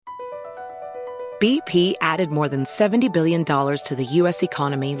BP added more than $70 billion to the U.S.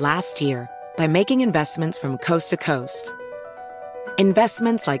 economy last year by making investments from coast to coast.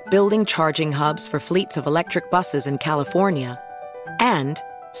 Investments like building charging hubs for fleets of electric buses in California and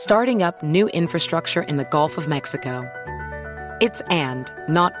starting up new infrastructure in the Gulf of Mexico. It's and,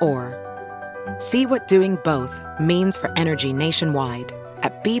 not or. See what doing both means for energy nationwide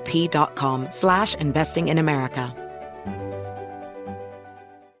at bp.com/investing in America.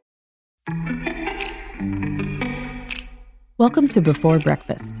 Welcome to Before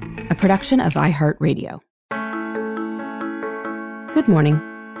Breakfast, a production of iHeartRadio. Good morning.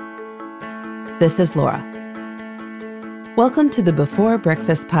 This is Laura. Welcome to the Before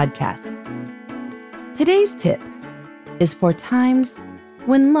Breakfast podcast. Today's tip is for times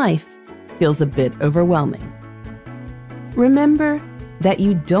when life feels a bit overwhelming. Remember that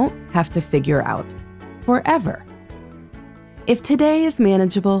you don't have to figure out forever. If today is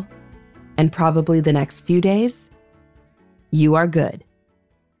manageable, and probably the next few days, you are good.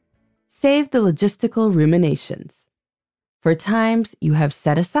 Save the logistical ruminations for times you have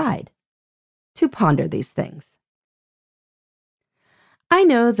set aside to ponder these things. I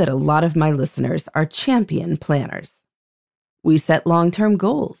know that a lot of my listeners are champion planners. We set long-term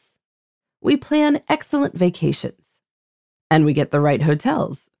goals. We plan excellent vacations. And we get the right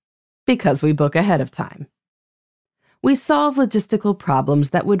hotels because we book ahead of time. We solve logistical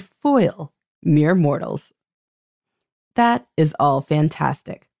problems that would foil mere mortals. That is all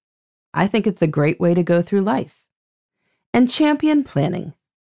fantastic. I think it's a great way to go through life. And champion planning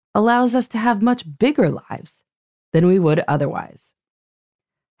allows us to have much bigger lives than we would otherwise.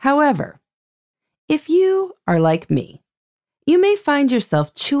 However, if you are like me, you may find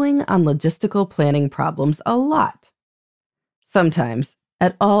yourself chewing on logistical planning problems a lot, sometimes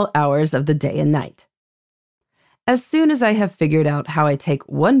at all hours of the day and night. As soon as I have figured out how I take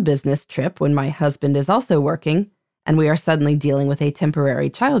one business trip when my husband is also working, and we are suddenly dealing with a temporary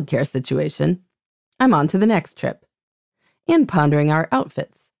childcare situation, I'm on to the next trip, and pondering our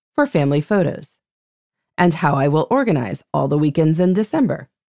outfits for family photos, and how I will organize all the weekends in December,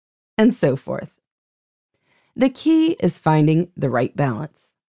 and so forth. The key is finding the right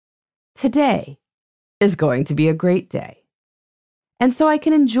balance. Today is going to be a great day, and so I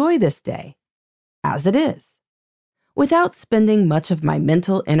can enjoy this day as it is, without spending much of my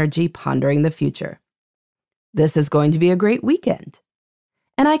mental energy pondering the future. This is going to be a great weekend,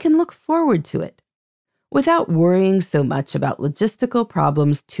 and I can look forward to it without worrying so much about logistical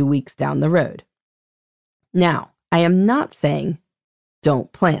problems 2 weeks down the road. Now, I am not saying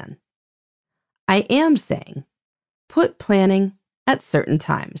don't plan. I am saying put planning at certain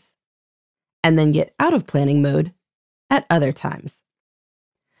times, and then get out of planning mode at other times.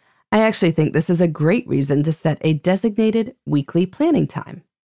 I actually think this is a great reason to set a designated weekly planning time.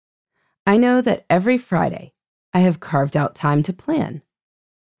 I know that every Friday, I have carved out time to plan.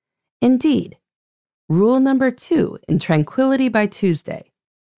 Indeed, rule number 2 in Tranquility by Tuesday,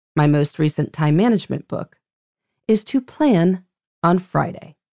 my most recent time management book, is to plan on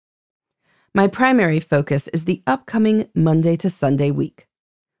Friday. My primary focus is the upcoming Monday to Sunday week,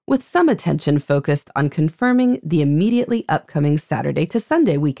 with some attention focused on confirming the immediately upcoming Saturday to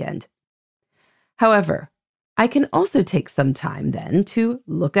Sunday weekend. However, I can also take some time then to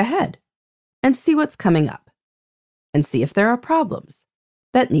look ahead and see what's coming up, and see if there are problems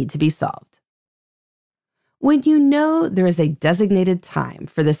that need to be solved. When you know there is a designated time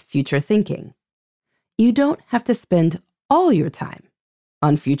for this future thinking, you don't have to spend all your time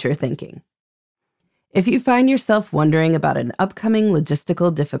on future thinking. If you find yourself wondering about an upcoming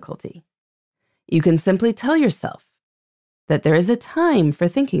logistical difficulty, you can simply tell yourself that there is a time for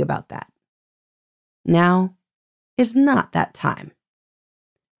thinking about that. Now is not that time.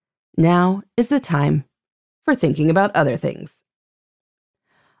 Now is the time for thinking about other things.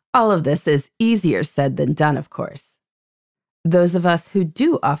 All of this is easier said than done, of course. Those of us who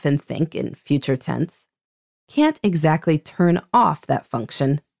do often think in future tense can't exactly turn off that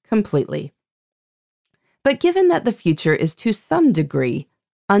function completely. But given that the future is to some degree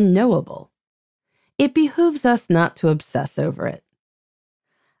unknowable, it behooves us not to obsess over it.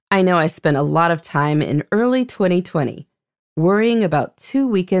 I know I spent a lot of time in early 2020 worrying about 2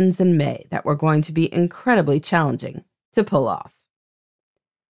 weekends in May that were going to be incredibly challenging to pull off.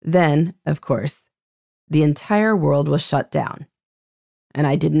 Then, of course, the entire world was shut down, and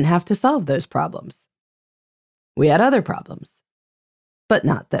I didn't have to solve those problems. We had other problems, but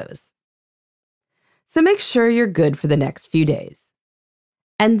not those. So make sure you're good for the next few days,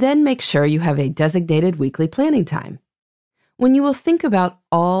 and then make sure you have a designated weekly planning time when you will think about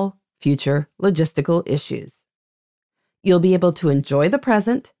all future logistical issues. You'll be able to enjoy the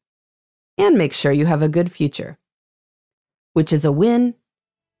present and make sure you have a good future, which is a win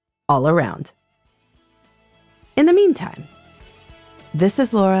all around. In the meantime, this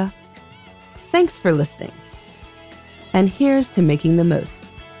is Laura. Thanks for listening. And here's to making the most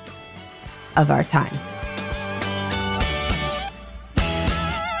of our time.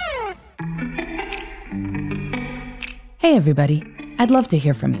 Hey everybody, I'd love to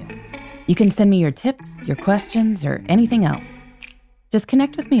hear from you. You can send me your tips, your questions, or anything else. Just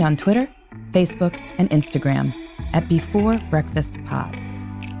connect with me on Twitter, Facebook, and Instagram at Before Breakfast Pod.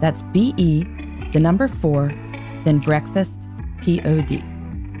 That's BE, the number 4, then breakfast, POD.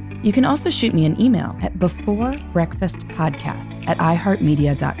 You can also shoot me an email at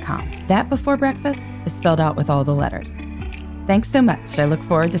beforebreakfastpodcast@iheartmedia.com. That Before Breakfast is spelled out with all the letters. Thanks so much. I look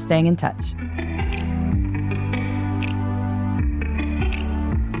forward to staying in touch.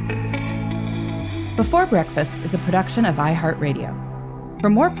 Before Breakfast is a production of iHeartRadio. For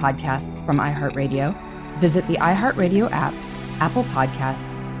more podcasts from iHeartRadio, visit the iHeartRadio app, Apple Podcasts,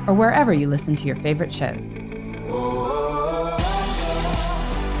 or wherever you listen to your favorite shows.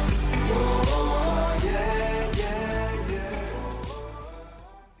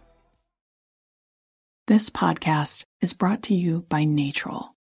 This podcast is brought to you by Natrol.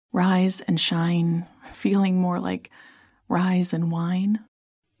 Rise and shine, feeling more like rise and wine?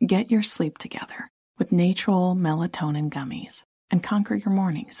 Get your sleep together with Natrol melatonin gummies and conquer your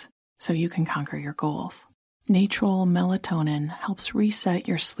mornings so you can conquer your goals. Natrol melatonin helps reset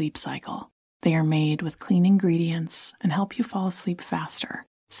your sleep cycle. They are made with clean ingredients and help you fall asleep faster,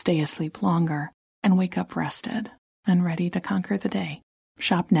 stay asleep longer, and wake up rested and ready to conquer the day.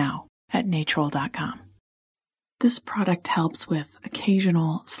 Shop now at Natrol.com. This product helps with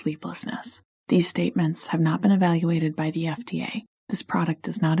occasional sleeplessness. These statements have not been evaluated by the FDA. This product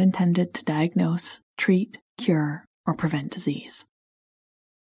is not intended to diagnose, treat, cure, or prevent disease.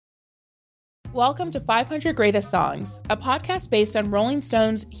 Welcome to 500 Greatest Songs, a podcast based on Rolling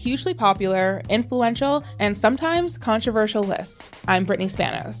Stone's hugely popular, influential, and sometimes controversial list. I'm Brittany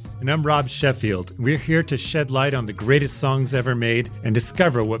Spanos. And I'm Rob Sheffield. We're here to shed light on the greatest songs ever made and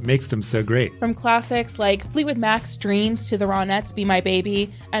discover what makes them so great. From classics like Fleetwood Mac's Dreams to the Ronettes' Be My Baby,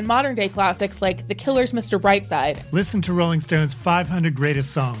 and modern-day classics like The Killers' Mr. Brightside. Listen to Rolling Stone's 500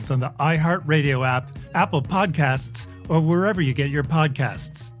 Greatest Songs on the iHeartRadio app, Apple Podcasts, or wherever you get your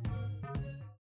podcasts.